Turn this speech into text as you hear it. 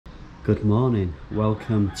Good morning,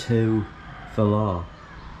 welcome to Vlore.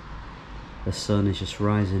 The sun is just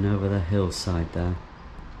rising over the hillside there.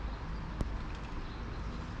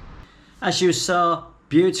 As you saw,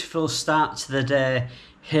 beautiful start to the day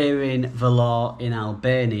here in Vlore in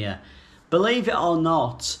Albania. Believe it or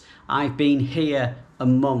not, I've been here a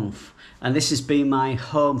month and this has been my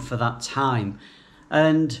home for that time.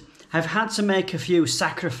 And I've had to make a few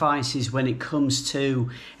sacrifices when it comes to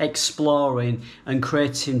exploring and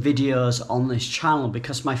creating videos on this channel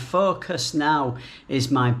because my focus now is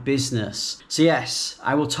my business. So yes,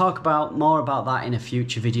 I will talk more about that in a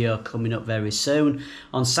future video coming up very soon.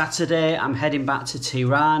 On Saturday, I'm heading back to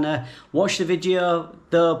Tirana. Watch the video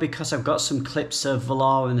though because I've got some clips of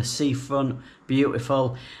Vlore and the seafront,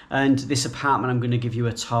 beautiful. And this apartment I'm going to give you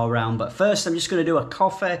a tour around. But first, I'm just going to do a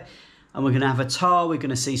coffee. And we're going to have a tour, we're going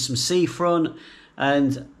to see some seafront,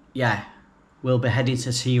 and yeah, we'll be heading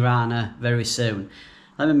to Tirana very soon.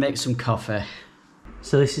 Let me make some coffee.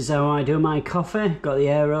 So this is how I do my coffee. Got the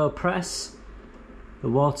AeroPress, the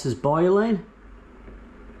water's boiling.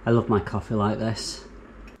 I love my coffee like this.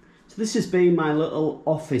 So this has been my little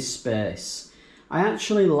office space. I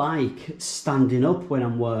actually like standing up when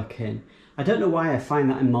I'm working. I don't know why I find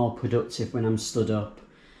that I'm more productive when I'm stood up.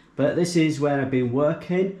 But this is where I've been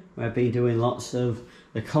working, where I've been doing lots of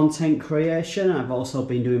the content creation. I've also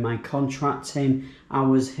been doing my contracting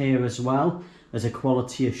hours here as well as a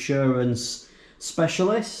quality assurance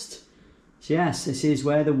specialist. So yes, this is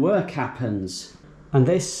where the work happens. And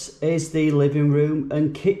this is the living room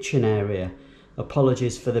and kitchen area.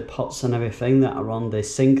 Apologies for the pots and everything that are on the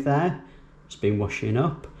sink there. It's been washing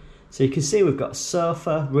up. So you can see we've got a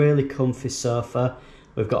sofa, really comfy sofa.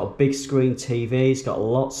 We've got a big screen TV, it's got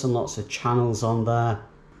lots and lots of channels on there.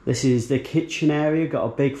 This is the kitchen area, got a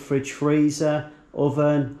big fridge freezer,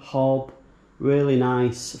 oven, hob, really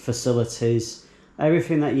nice facilities.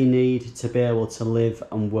 Everything that you need to be able to live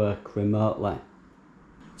and work remotely.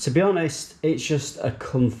 To be honest, it's just a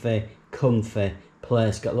comfy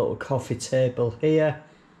place. Got a little coffee table here.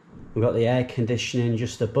 We've got the air conditioning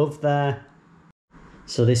just above there.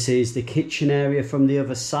 So this is the kitchen area from the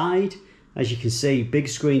other side. As you can see, big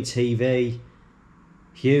screen TV,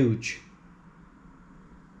 huge.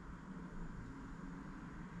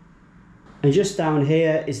 And just down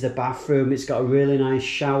here is the bathroom. It's got a really nice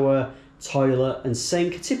shower, toilet and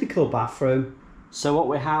sink, a typical bathroom. So what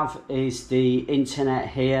we have is the internet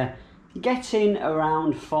here, getting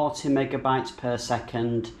around 40 megabytes per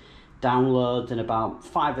second download and about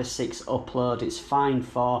 5 or 6 upload. It's fine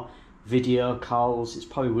for video calls. It's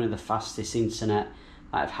probably one of the fastest internet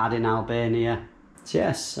that I've had in Albania. So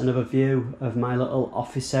yes, another view of my little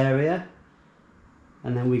office area.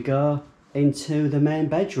 And then we go into the main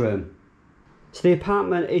bedroom. So the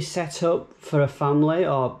apartment is set up for a family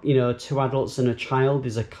or, you know, 2 adults and a child.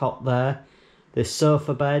 There's a cot there. The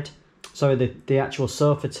sofa bed, sorry, the actual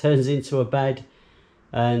sofa turns into a bed.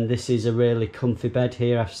 And this is a really comfy bed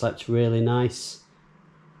here. I've slept really nice.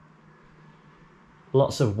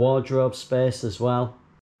 Lots of wardrobe space as well.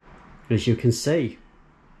 As you can see.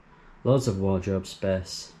 Loads of wardrobe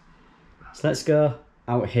space. So let's go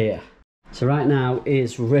out here. So right now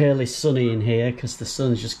it's really sunny in here because the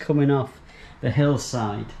sun's just coming off the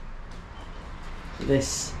hillside.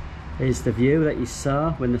 This is the view that you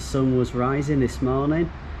saw when the sun was rising this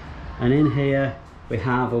morning. And in here we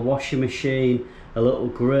have a washing machine, a little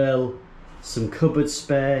grill, some cupboard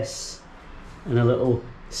space and a little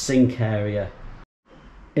sink area.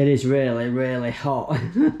 It is really hot.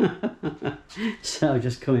 So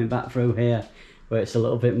just coming back through here where it's a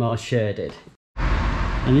little bit more shaded.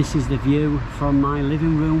 And this is the view from my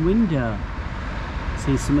living room window.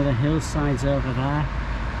 See some of the hillsides over there.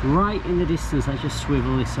 Right in the distance, I just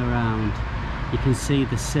swivel this around. You can see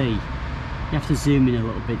the sea. You have to zoom in a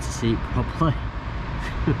little bit to see it properly.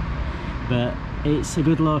 But it's a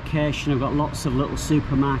good location. I've got lots of little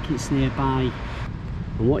supermarkets nearby.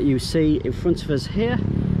 And what you see in front of us here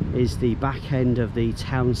is the back end of the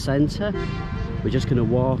town centre. We're just going to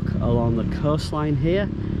walk along the coastline here.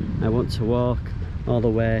 I want to walk all the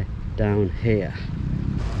way down here.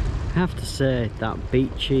 I have to say that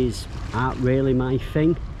beaches aren't really my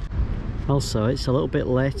thing. Also, it's a little bit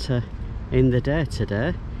later in the day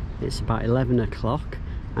today. It's about 11 o'clock.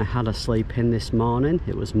 I had a sleep in this morning.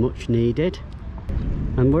 It was much needed.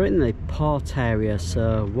 And we're in the port area,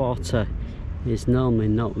 so water is normally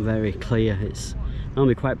not very clear. It's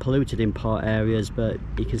normally quite polluted in port areas, but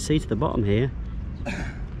you can see to the bottom here.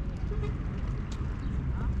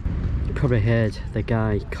 You probably heard the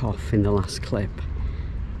guy cough in the last clip.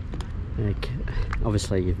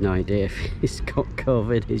 Obviously you've no idea if he's got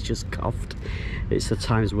COVID, he's just coughed. It's the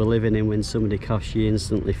times we're living in when somebody coughs you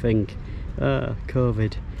instantly think,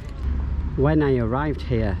 COVID. When I arrived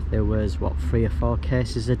here there was what, 3 or 4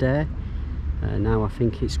 cases a day. Now I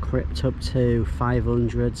think it's crept up to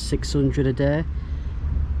 500, 600 a day.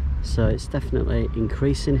 So it's definitely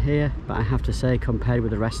increasing here, but I have to say compared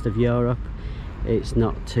with the rest of Europe it's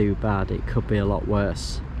not too bad. It could be a lot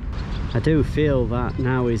worse. I do feel that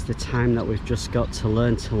now is the time that we've just got to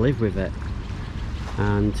learn to live with it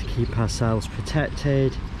and keep ourselves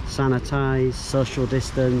protected, sanitize, social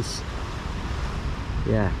distance.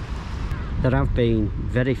 Yeah, there have been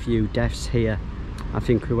very few deaths here. I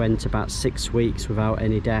think we went about 6 weeks without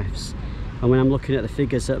any deaths, and when I'm looking at the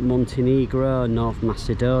figures at Montenegro, North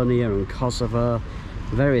Macedonia and Kosovo,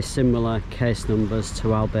 very similar case numbers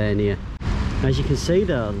to Albania. As you can see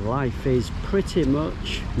though, life is pretty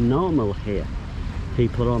much normal here.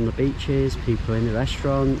 People are on the beaches, people are in the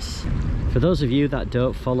restaurants. For those of you that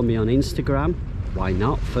don't follow me on Instagram, why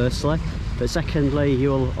not, firstly? But secondly,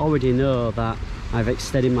 you'll already know that I've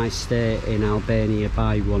extended my stay in Albania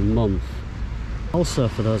by 1 month. Also,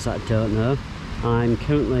 for those that don't know, I'm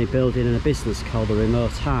currently building a business called the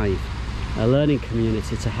Remote Hive, a learning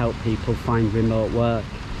community to help people find remote work.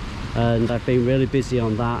 And I've been really busy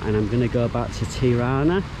on that, and I'm going to go back to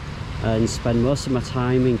Tirana and spend most of my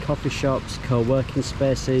time in coffee shops, co-working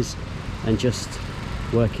spaces, and just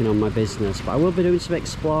working on my business. But I will be doing some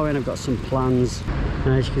exploring. I've got some plans,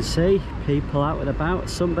 and as you can see, people out and about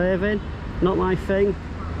sunbathing. Not my thing,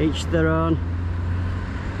 each their own.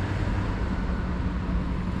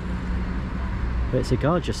 But it's a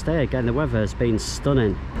gorgeous day. Again, the weather has been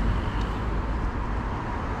stunning.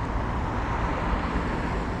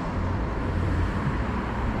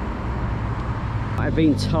 I've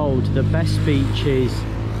been told the best beaches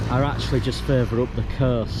are actually just further up the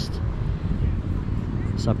coast,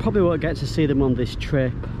 so I probably won't get to see them on this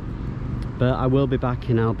trip, but I will be back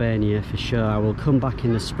in Albania for sure. I will come back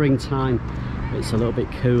in the springtime. It's a little bit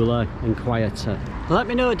cooler and quieter. Let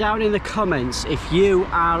me know down in the comments if you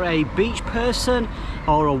are a beach person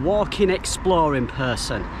or a walking, exploring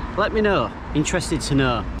person. Let me know, interested to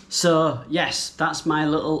know. So yes, that's my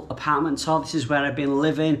little apartment tour. This is where I've been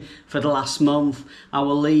living for the last month. I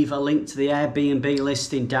will leave a link to the Airbnb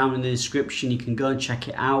listing down in the description. You can go and check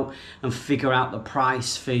it out and figure out the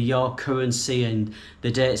price for your currency and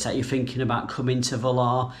the dates that you're thinking about coming to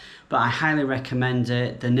Vlore. But I highly recommend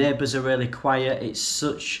it. The neighbours are really quiet. It's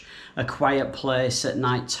such a quiet place at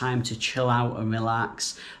night time to chill out and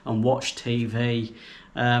relax and watch TV.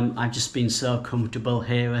 I've just been so comfortable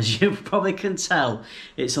here, as you probably can tell.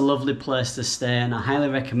 It's a lovely place to stay, and I highly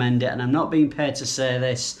recommend it. And I'm not being paid to say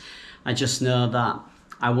this, I just know that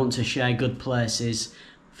I want to share good places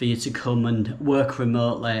for you to come and work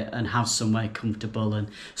remotely and have somewhere comfortable and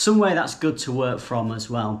somewhere that's good to work from as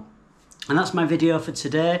well. And that's my video for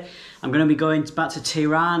today. I'm going to be going back to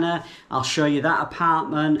Tirana. I'll show you that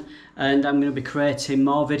apartment, and I'm going to be creating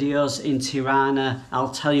more videos in Tirana.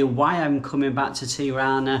 I'll tell you why I'm coming back to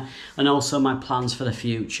Tirana and also my plans for the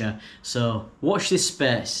future. So watch this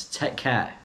space. Take care.